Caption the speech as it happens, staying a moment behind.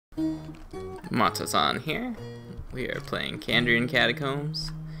Matto-san here. We are playing Candrean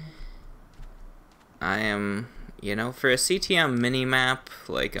Catacombs. I am, for a CTM mini-map,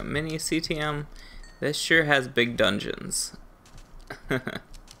 like a mini CTM, this sure has big dungeons.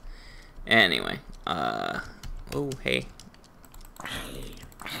 Anyway, oh, hey.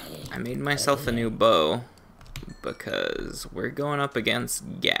 I made myself a new bow because we're going up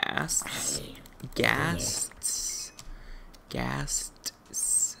against ghasts.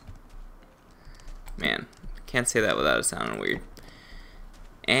 Man, can't say that without it sounding weird.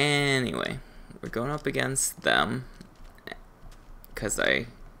 Anyway, we're going up against them because I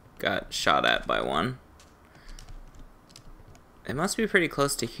got shot at by one. It must be pretty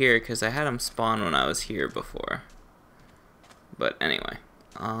close to here because I had them spawn when I was here before. But anyway,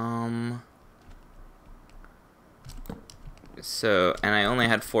 so, and I only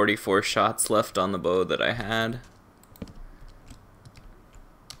had 44 shots left on the bow that I had.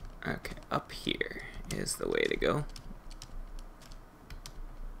 Okay, up here is the way to go.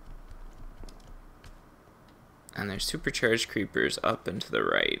 And there's supercharged creepers up and to the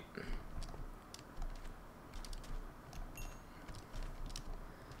right.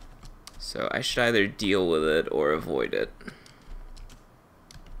 So I should either deal with it or avoid it.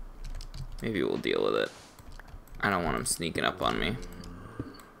 Maybe we'll deal with it. I don't want him sneaking up on me.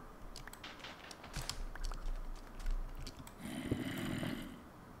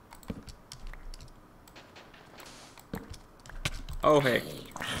 Oh, hey.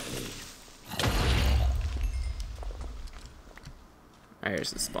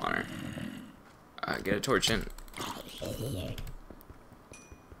 There's the spawner. Get a torch in.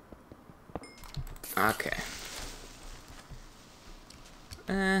 Okay.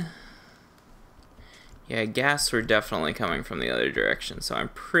 Yeah, gas were definitely coming from the other direction, so I'm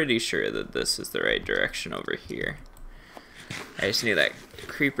pretty sure that this is the right direction over here. I just knew that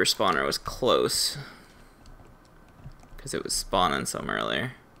creeper spawner was close, because it was spawning some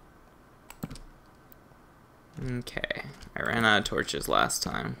earlier. Okay, I ran out of torches last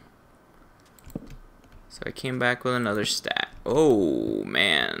time, so I came back with another stack. Oh,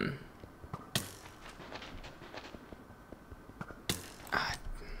 man.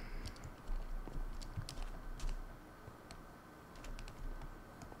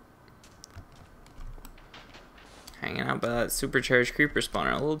 Hanging out by that supercharged creeper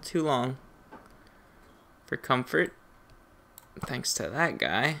spawner a little too long for comfort. Thanks to that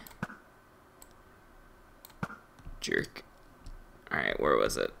guy. Jerk. Alright, where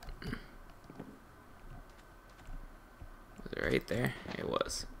was it? Was it right there? It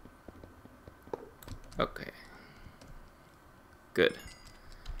was. Okay. Good.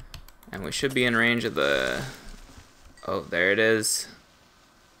 And we should be in range of the... Oh, there it is.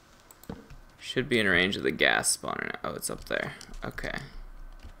 Should be in range of the gas spawner now. Oh, it's up there. Okay.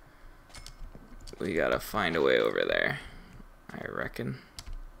 We gotta find a way over there, I reckon.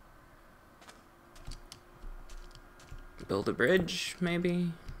 Build a bridge,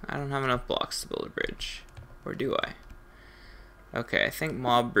 maybe? I don't have enough blocks to build a bridge. Or do I? Okay, I think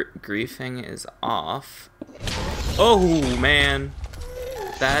mob griefing is off. Oh, man!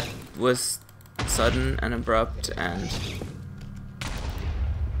 That was sudden and abrupt and...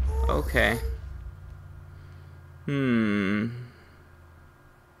 Okay.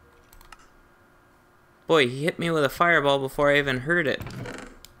 Boy, he hit me with a fireball before I even heard it.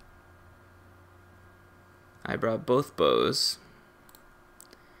 I brought both bows.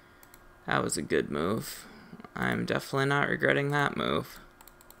 That was a good move. I'm definitely not regretting that move.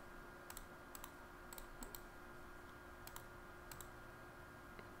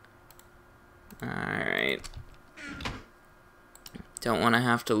 Alright. Don't want to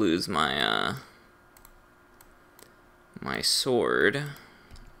have to lose my, my sword.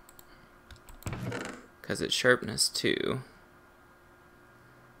 Because it's sharpness 2.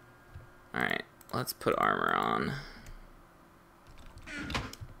 Alright, let's put armor on.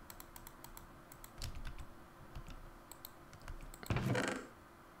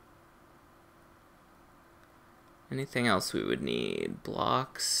 Anything else we would need?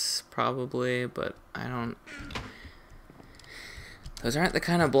 Blocks, probably, but I don't... Those aren't the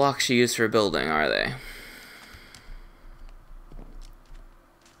kind of blocks you use for building, are they?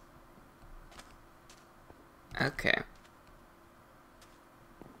 Okay.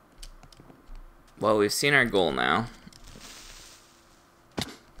 Well, we've seen our goal now.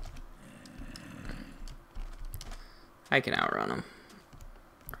 I can outrun him.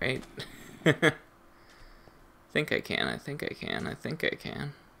 Right? I think I can, I think I can, I think I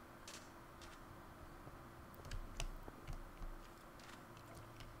can.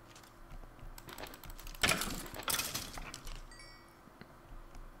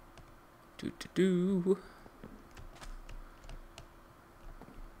 Do.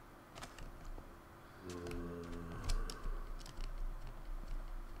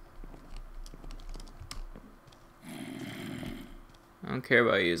 I don't care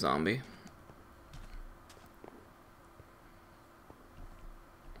about you, zombie.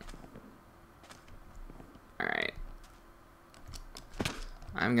 Alright.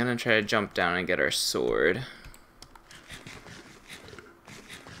 I'm gonna try to jump down and get our sword.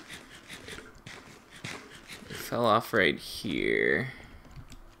 It fell off right here.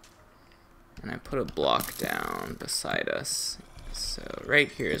 And I put a block down beside us. So right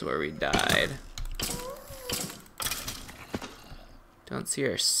here is where we died. Don't see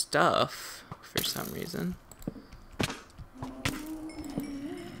our stuff for some reason.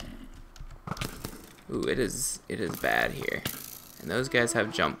 Ooh, it is bad here. And those guys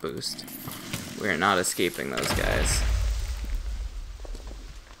have jump boost. We're not escaping those guys.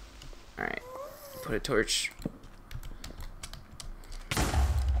 Alright. Put a torch.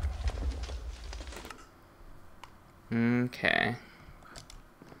 Okay.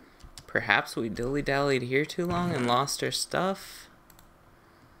 Perhaps we dilly-dallied here too long and lost our stuff?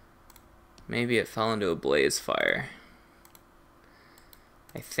 Maybe it fell into a blaze fire.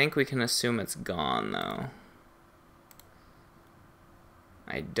 I think we can assume it's gone, though.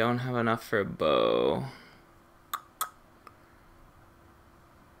 I don't have enough for a bow.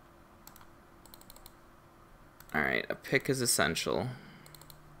 Alright, a pick is essential.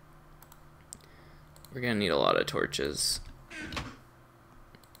 We're gonna need a lot of torches.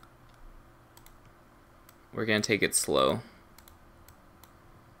 We're gonna take it slow.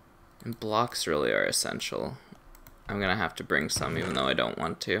 And blocks really are essential. I'm gonna have to bring some even though I don't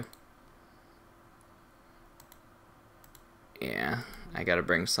want to. Yeah, I gotta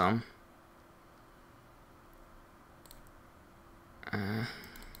bring some.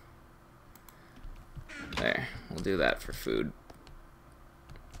 There, we'll do that for food.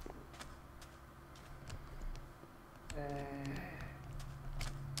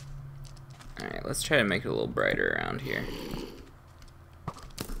 Alright, let's try to make it a little brighter around here.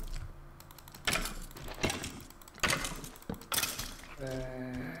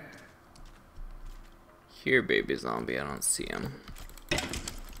 Here, baby zombie, I don't see him.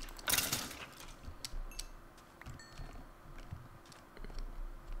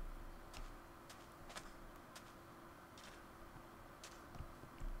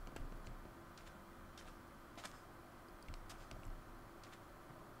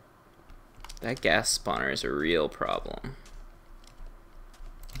 That gas spawner is a real problem.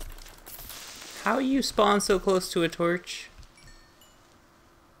 How you spawn so close to a torch?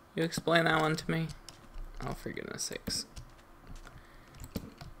 You explain that one to me? Oh, for goodness sakes.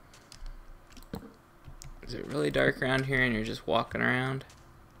 Is it really dark around here and you're just walking around?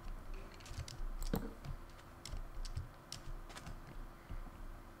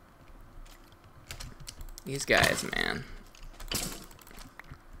 These guys, man.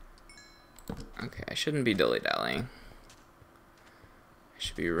 Okay, I shouldn't be dilly-dallying. I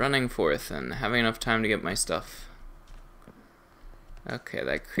should be running forth and having enough time to get my stuff. Okay,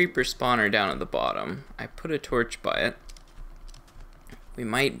 that creeper spawner down at the bottom. I put a torch by it. We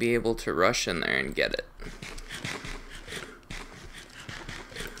might be able to rush in there and get it.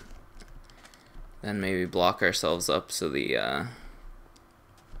 Then maybe block ourselves up so the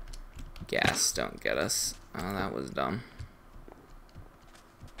gas don't get us. Oh, that was dumb.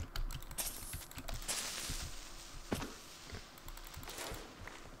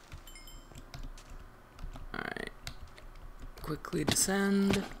 Quickly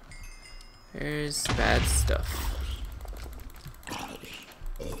descend. There's bad stuff.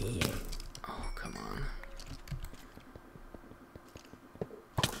 Oh, come on.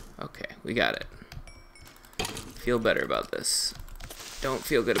 Okay, we got it. Feel better about this. Don't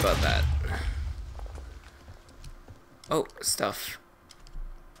feel good about that. Oh, stuff.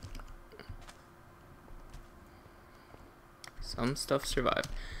 Some stuff survived.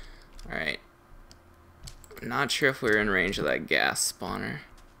 Alright. Not sure if we're in range of that gas spawner.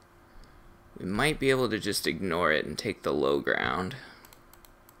 We might be able to just ignore it and take the low ground.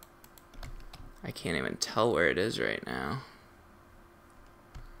 I can't even tell where it is right now.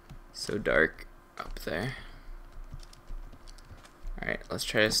 So dark up there. Alright, let's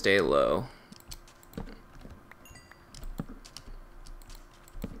try to stay low.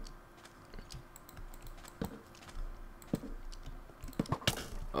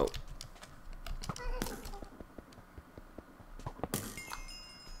 Oh.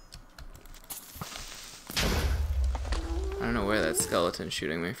 I don't know where that skeleton's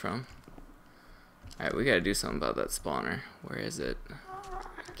shooting me from. Alright, we gotta do something about that spawner. Where is it?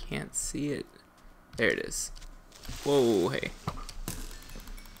 I can't see it. There it is. Whoa, hey.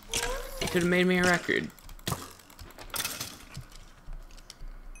 You could have made me a record.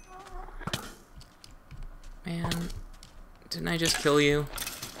 Man, didn't I just kill you?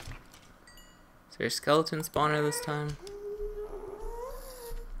 Is there a skeleton spawner this time?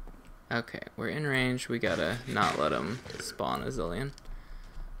 Okay, we're in range. We gotta not let him spawn a zillion.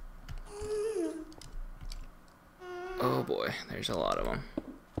 Oh boy, there's a lot of them.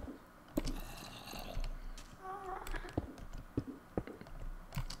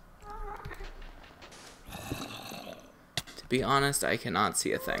 To be honest, I cannot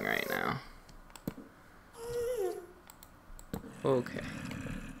see a thing right now. Okay.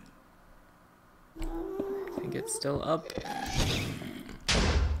 I think it's still up.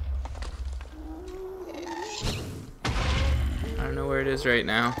 I don't know where it is right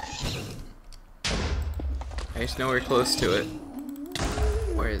now. I just know we're close to it.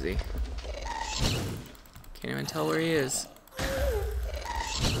 Where is he? Can't even tell where he is.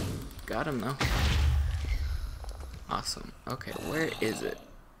 Got him though. Awesome. Okay, where is it?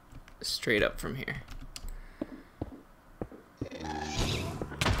 Straight up from here.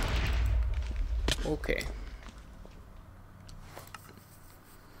 Okay.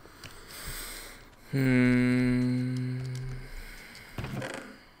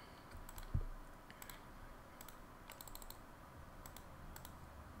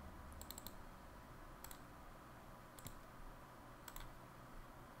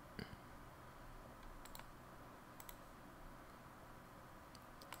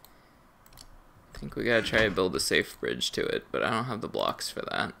 I think we gotta try to build a safe bridge to it, but I don't have the blocks for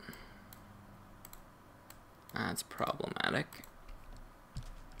that. That's problematic.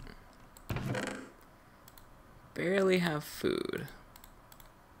 Barely have food.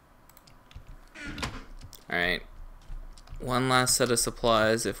 Alright. One last set of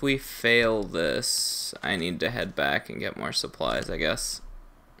supplies. If we fail this, I need to head back and get more supplies, I guess.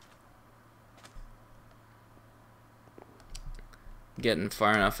 Getting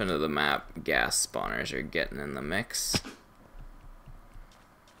far enough into the map, gas spawners are getting in the mix.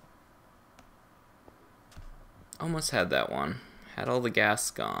 Almost had that one. Had all the gas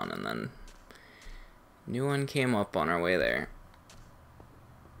gone, and then new one came up on our way there.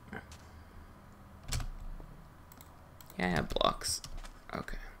 Yeah, I have blocks.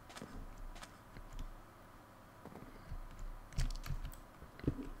 Okay.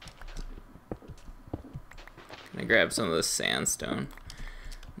 Gonna grab some of this sandstone.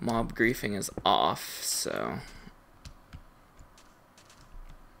 Mob griefing is off, so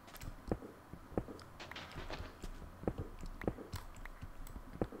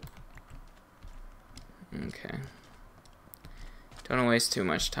okay. Don't wanna waste too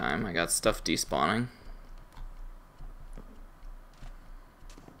much time. I got stuff despawning.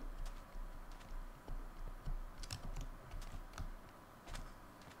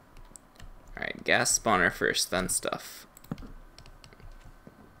 Alright, gas spawner first, then stuff.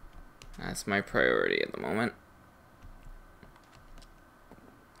 That's my priority at the moment.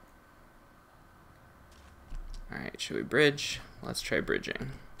 Alright, should we bridge? Let's try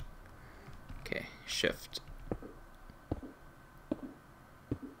bridging. Okay, shift.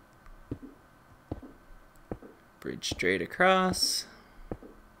 Bridge straight across.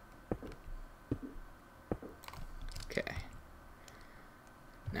 Okay.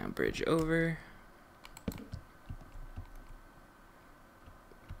 Now bridge over.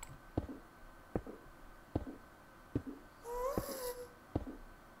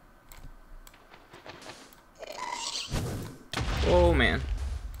 Oh man.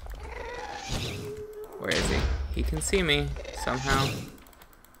 Where is he? He can see me somehow.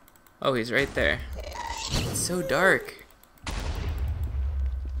 Oh, he's right there. It's so dark.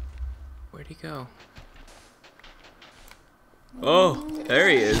 Where'd he go? Oh, there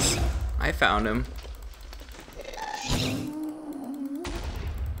he is. I found him.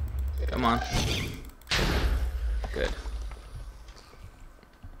 Come on. Good.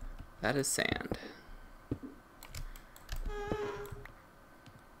 That is sand.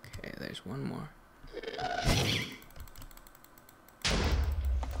 Okay, there's one more.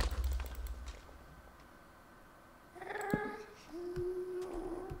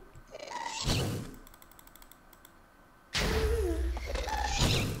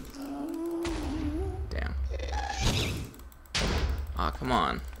 Damn. Aw, come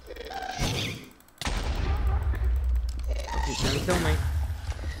on. Oh, he's gonna kill me.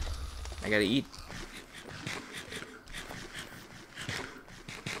 I gotta eat.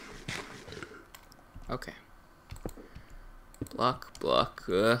 Okay. Block, block,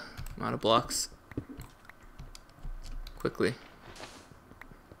 I'm out of blocks. Quickly.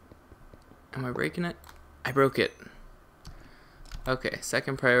 Am I breaking it? I broke it. Okay,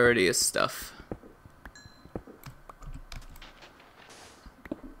 second priority is stuff.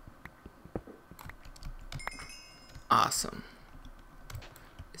 Awesome.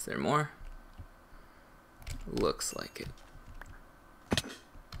 Is there more? Looks like it.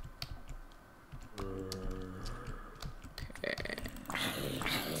 Okay.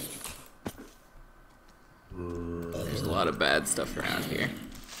 There's a lot of bad stuff around here.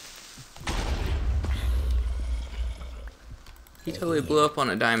 He totally blew up on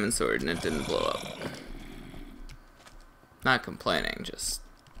a diamond sword and it didn't blow up. Not complaining, just...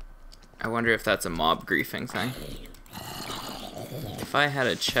 I wonder if that's a mob griefing thing. If I had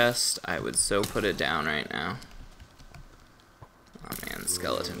a chest, I would so put it down right now. Oh man, the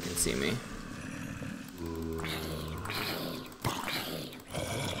skeleton can see me.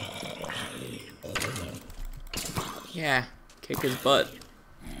 Yeah, kick his butt.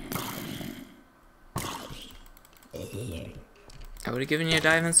 I would have given you a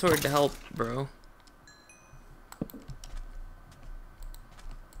diamond sword to help, bro.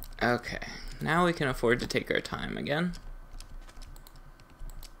 Okay, now we can afford to take our time again.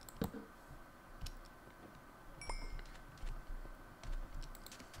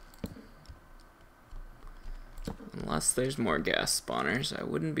 Unless there's more gas spawners, I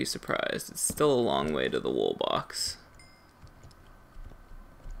wouldn't be surprised. It's still a long way to the wool box.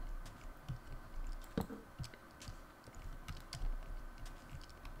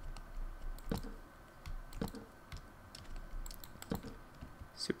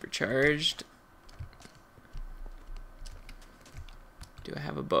 Supercharged. Do I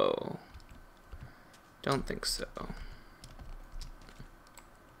have a bow? Don't think so.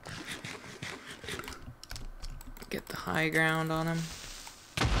 Get the high ground on him.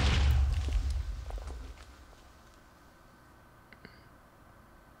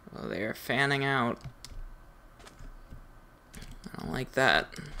 Oh, they are fanning out. I don't like that.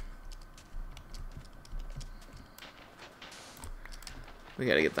 We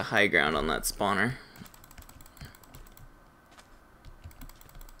gotta get the high ground on that spawner.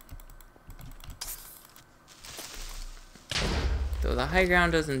 Though the high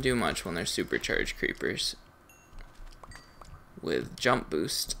ground doesn't do much when they're supercharged creepers. With jump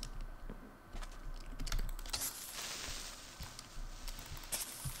boost.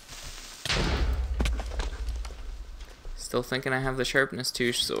 Still thinking I have the sharpness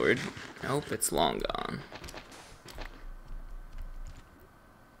 2 sword. Nope, it's long gone.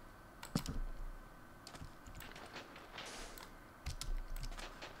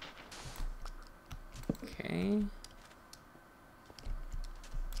 Okay.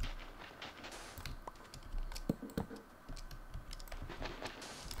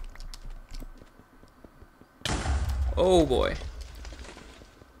 Oh boy.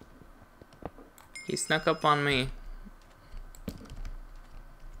 He snuck up on me.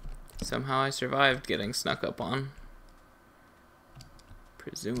 Somehow I survived getting snuck up on.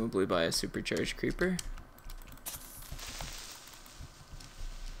 Presumably by a supercharged creeper.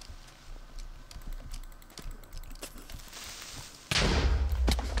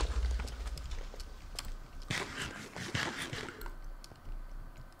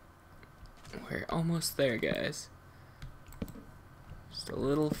 We're almost there, guys. Just a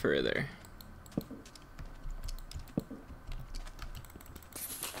little further.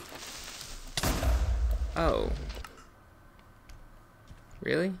 Oh.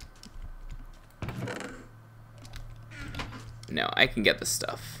 Really? No, I can get the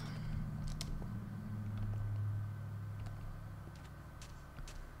stuff.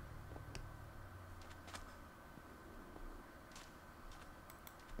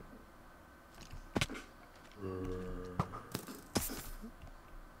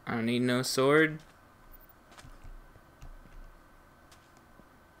 I don't need no sword.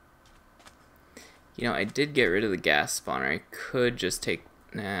 You know, I did get rid of the gas spawner. I could just take...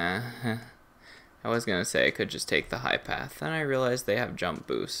 Nah. I was gonna say I could just take the high path. Then I realized they have jump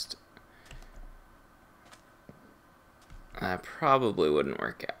boost. That probably wouldn't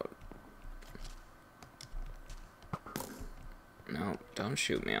work out. No, don't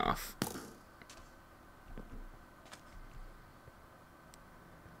shoot me off.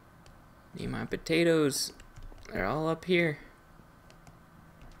 Need my potatoes. They're all up here.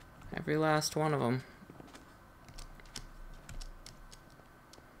 Every last one of them.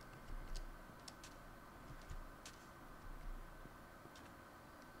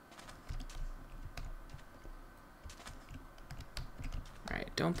 Alright,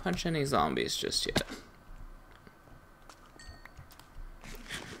 don't punch any zombies just yet.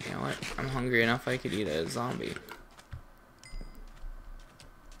 You know what? I'm hungry enough I could eat a zombie.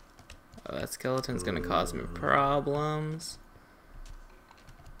 Oh, that skeleton's gonna cause me problems.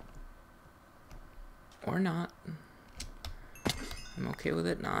 Or not. I'm okay with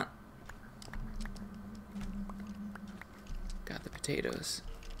it not. Got the potatoes.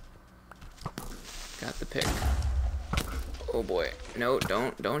 Got the pick. Oh boy. No,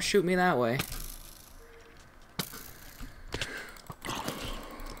 don't shoot me that way.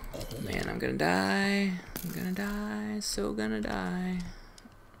 Man, I'm gonna die. I'm gonna die. So gonna die.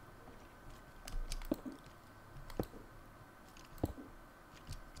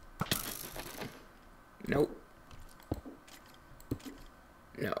 Nope.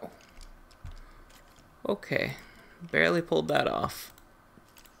 No. Okay. Barely pulled that off.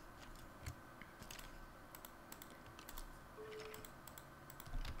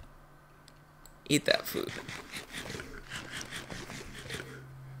 Eat that food.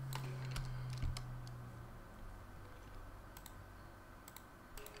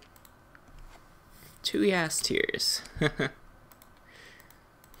 Two ass tears.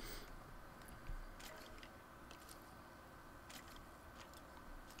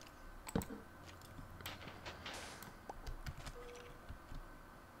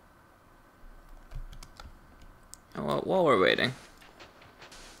 Well, while we're waiting,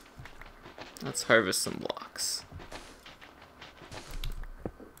 let's harvest some blocks.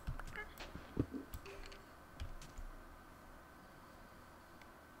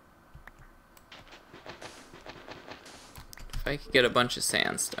 If I could get a bunch of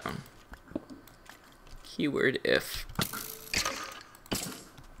sandstone. Keyword if.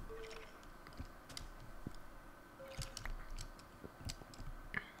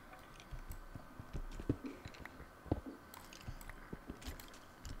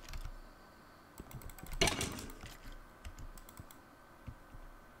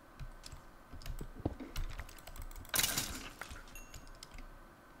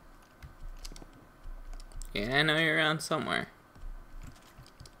 Yeah, I know you're around somewhere.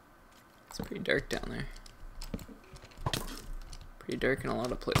 It's pretty dark down there. Pretty dark in a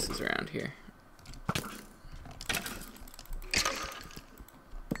lot of places around here.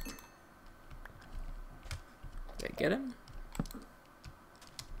 Did I get him?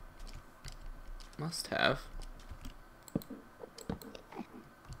 Must have.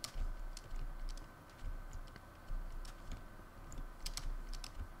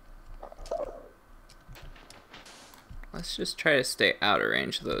 Let's just try to stay out of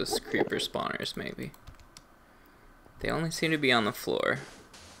range of those creeper spawners, maybe. They only seem to be on the floor.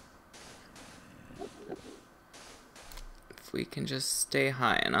 If we can just stay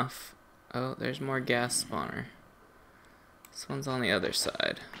high enough. Oh, there's more gas spawner. This one's on the other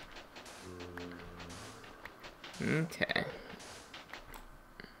side. Okay.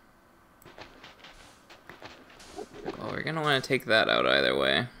 Well, we're gonna want to take that out either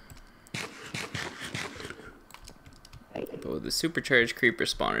way. But with the supercharged creeper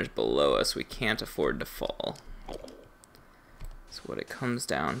spawners below us, we can't afford to fall. That's what it comes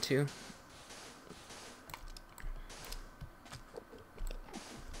down to.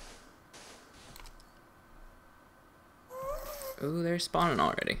 Ooh, they're spawning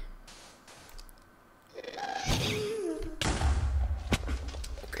already.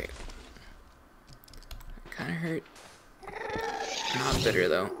 Okay. That kinda hurt. Not bitter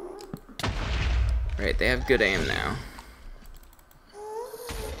though. Right, they have good aim now.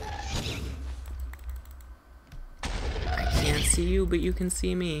 See you, but you can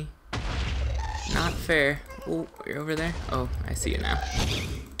see me. Not fair. Oh, you're over there? Oh, I see you now.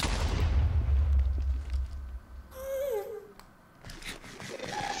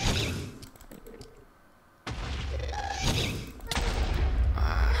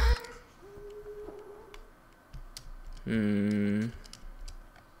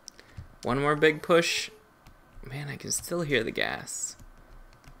 One more big push. Man, I can still hear the gas.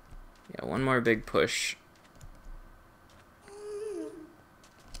 Yeah, one more big push.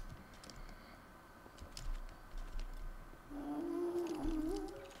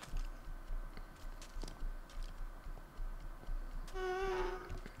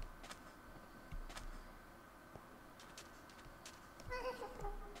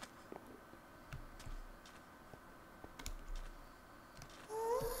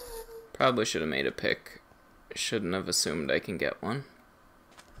 Probably should have made a pick. Shouldn't have assumed I can get one.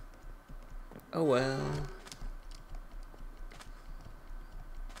 Oh well.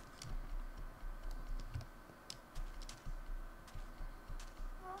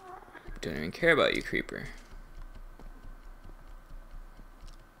 Don't even care about you, creeper.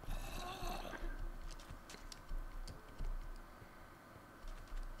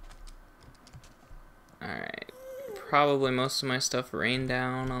 Alright. Probably most of my stuff rained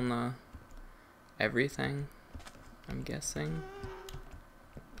down on the everything, I'm guessing.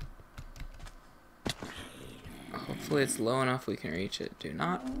 Hopefully it's low enough we can reach it. Do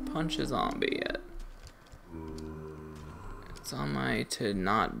not punch a zombie yet. It's on my to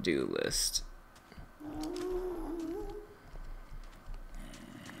not do list.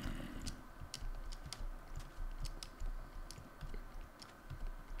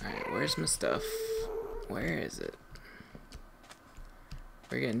 Alright, where's my stuff? Where is it?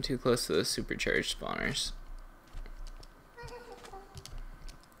 We're getting too close to those supercharged spawners.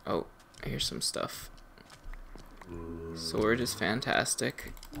 Oh, here's some stuff. Sword is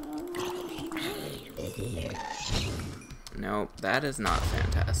fantastic. Nope, that is not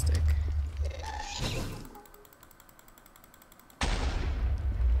fantastic.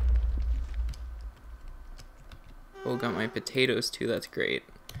 Oh, got my potatoes too, that's great.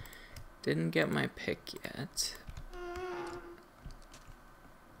 Didn't get my pick yet.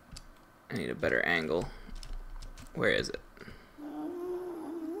 I need a better angle. Where is it?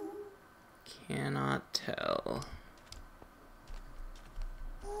 Cannot tell.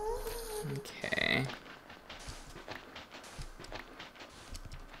 Okay.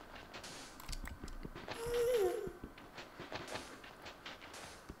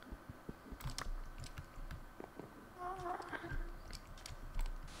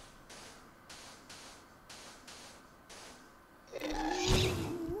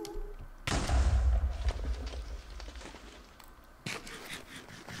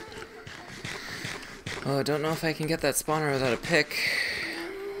 Oh, I don't know if I can get that spawner without a pick.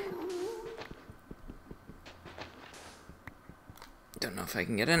 Don't know if I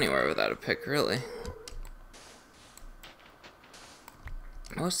can get anywhere without a pick, really.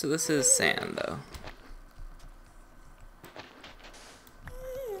 Most of this is sand, though.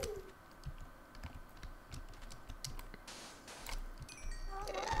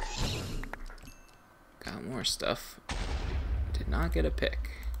 Got more stuff. Did not get a pick.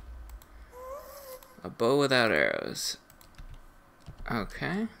 A bow without arrows.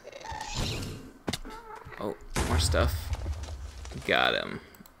 Okay. Oh, more stuff. Got him.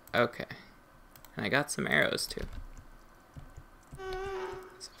 Okay. And I got some arrows too.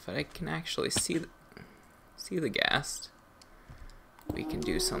 So if I can actually see the ghast, we can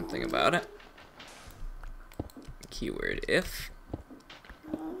do something about it. Keyword if.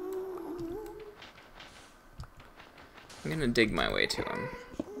 I'm gonna dig my way to him.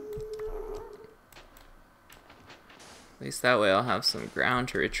 At least that way I'll have some ground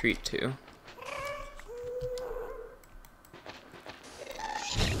to retreat to.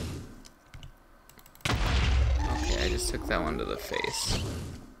 Okay, I just took that one to the face.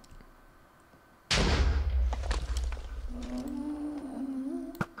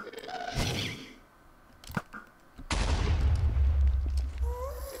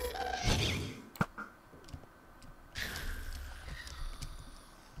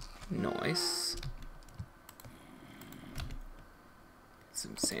 Nice.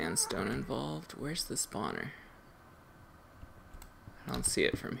 Some sandstone involved. Where's the spawner? I don't see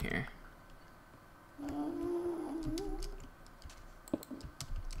it from here.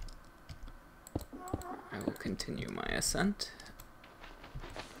 I will continue my ascent.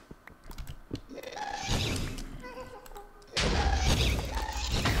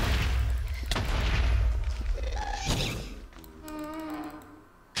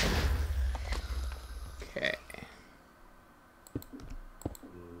 Okay.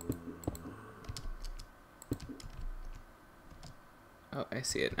 Oh, I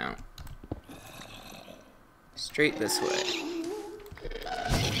see it now. Straight this way.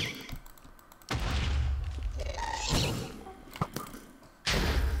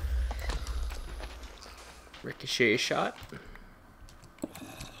 Ricochet shot.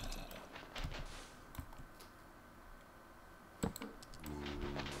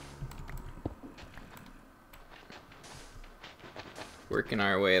 Working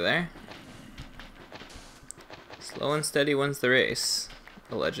our way there. Slow and steady wins the race,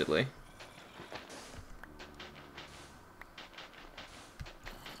 allegedly.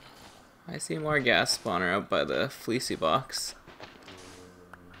 I see more gas spawner out by the fleecy box.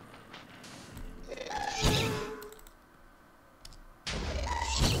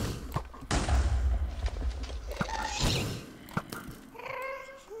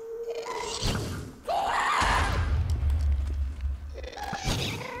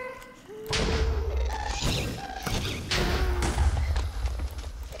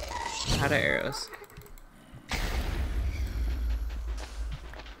 Out of arrows.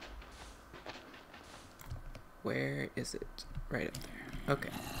 Where is it? Right up there. Okay.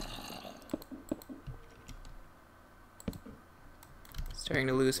 Starting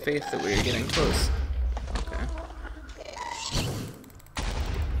to lose faith that we were getting close.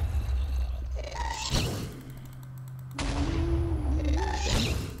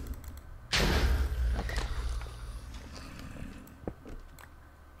 Okay.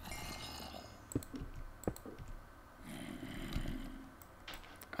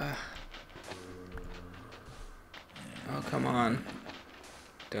 Oh, come on.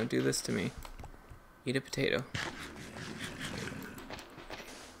 Don't do this to me. Eat a potato.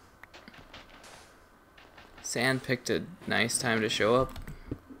 Sand picked a nice time to show up.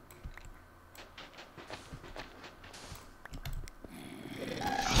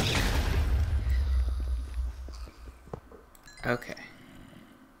 Okay.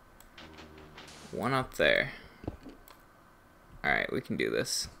 One up there. Alright, we can do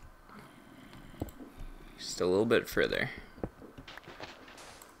this. Just a little bit further.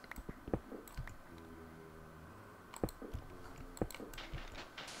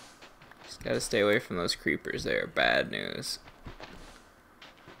 Just gotta stay away from those creepers. They are bad news.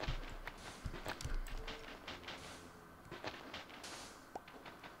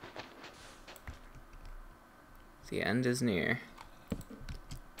 The end is near.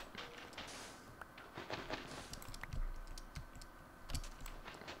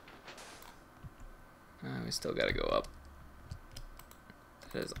 We still gotta go up.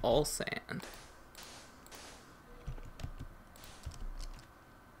 That is all sand.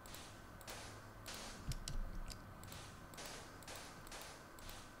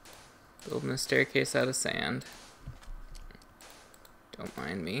 Building a staircase out of sand. Don't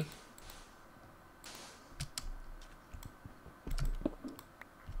mind me.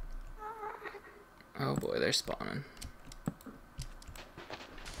 Oh boy, they're spawning.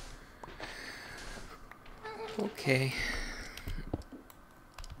 Okay.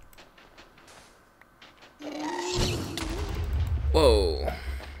 Whoa.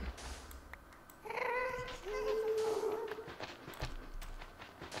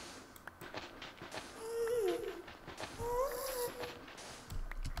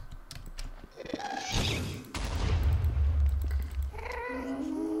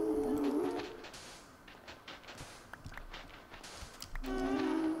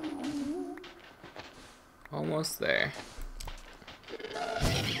 Almost there.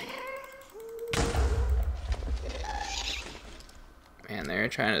 Man, they're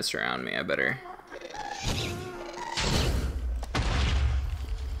trying to surround me. I better.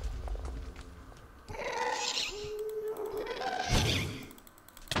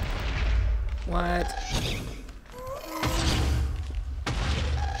 What?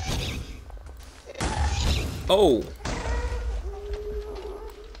 Oh!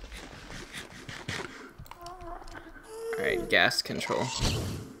 Alright, gas control.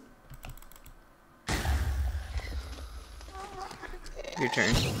 Your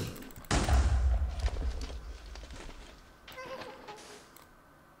turn.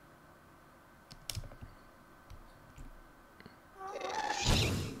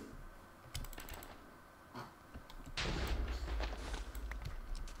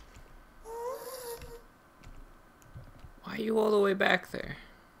 Why are you all the way back there?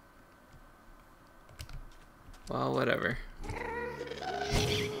 Well, whatever.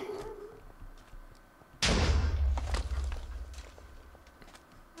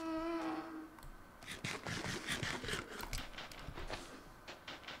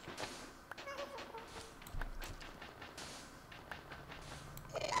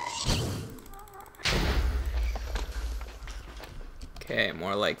 Okay,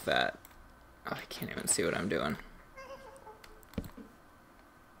 more like that. Oh, I can't even see what I'm doing.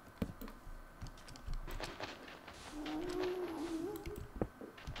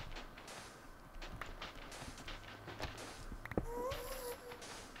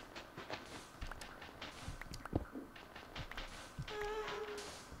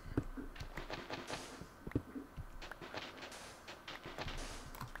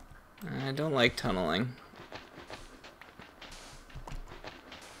 I don't like tunneling.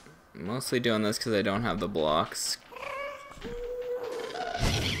 I'm mostly doing this because I don't have the blocks.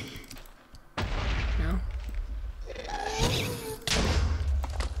 No?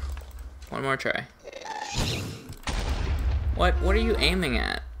 One more try. What? What are you aiming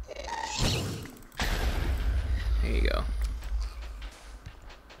at? There you go.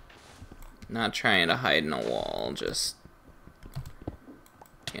 Not trying to hide in a wall, just,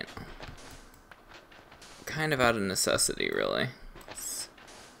 you know, kind of out of necessity, really.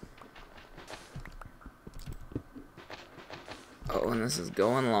 Oh, and this is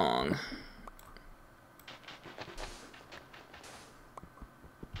going long.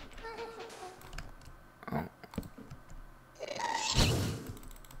 Oh.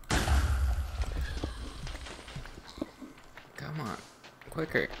 Come on.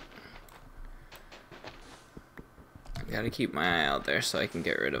 Quicker. I gotta keep my eye out there so I can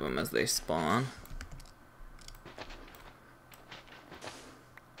get rid of them as they spawn.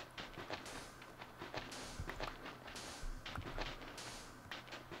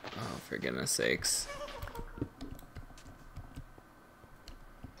 Oh, for goodness sakes.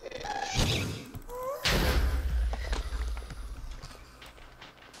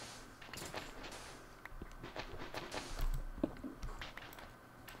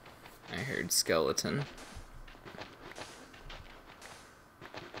 I heard skeleton.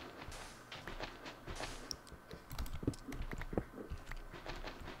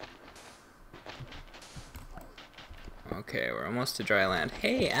 Okay, we're almost to dry land.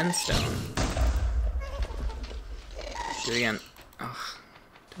 Hey, end stone. Do it again. Ugh,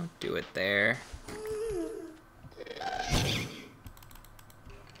 don't do it there.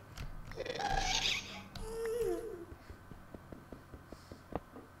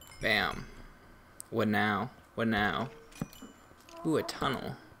 Bam. What now? What now? Ooh, a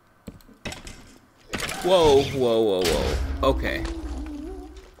tunnel. Whoa, whoa, whoa, whoa. Okay.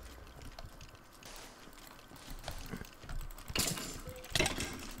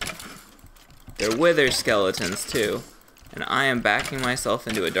 They're wither skeletons too, and I am backing myself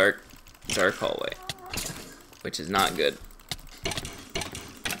into a dark hallway, which is not good.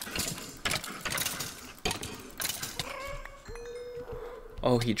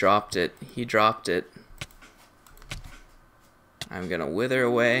 Oh, he dropped it. He dropped it. I'm gonna wither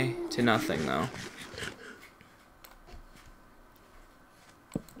away to nothing though.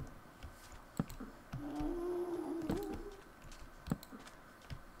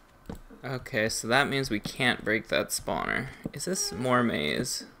 Okay, so that means we can't break that spawner. Is this more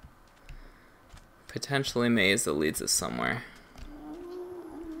maze? Potentially maze that leads us somewhere.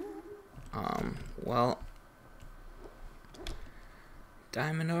 Well,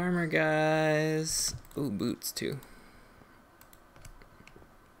 diamond armor, guys. Ooh, boots too.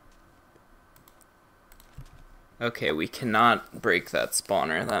 Okay, we cannot break that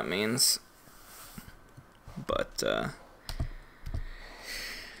spawner, that means. But,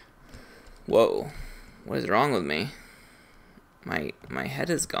 whoa, what is wrong with me? My head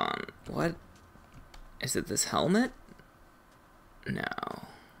is gone. What? Is it this helmet? No.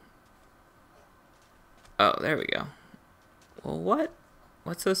 Oh, there we go. Well, what?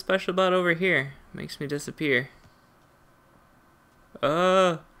 What's so special about over here? Makes me disappear.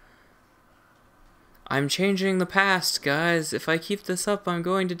 I'm changing the past, guys. If I keep this up, I'm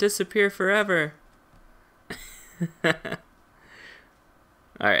going to disappear forever.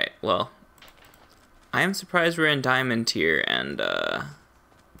 Alright, well. I am surprised we're in diamond tier and, oh,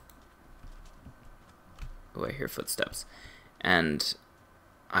 I hear footsteps. And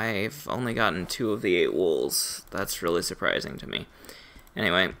I've only gotten 2 of the 8 wools. That's really surprising to me.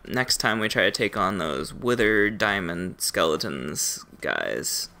 Anyway, next time we try to take on those withered diamond skeletons,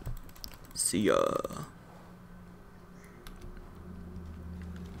 guys. See ya.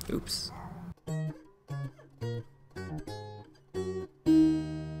 Oops.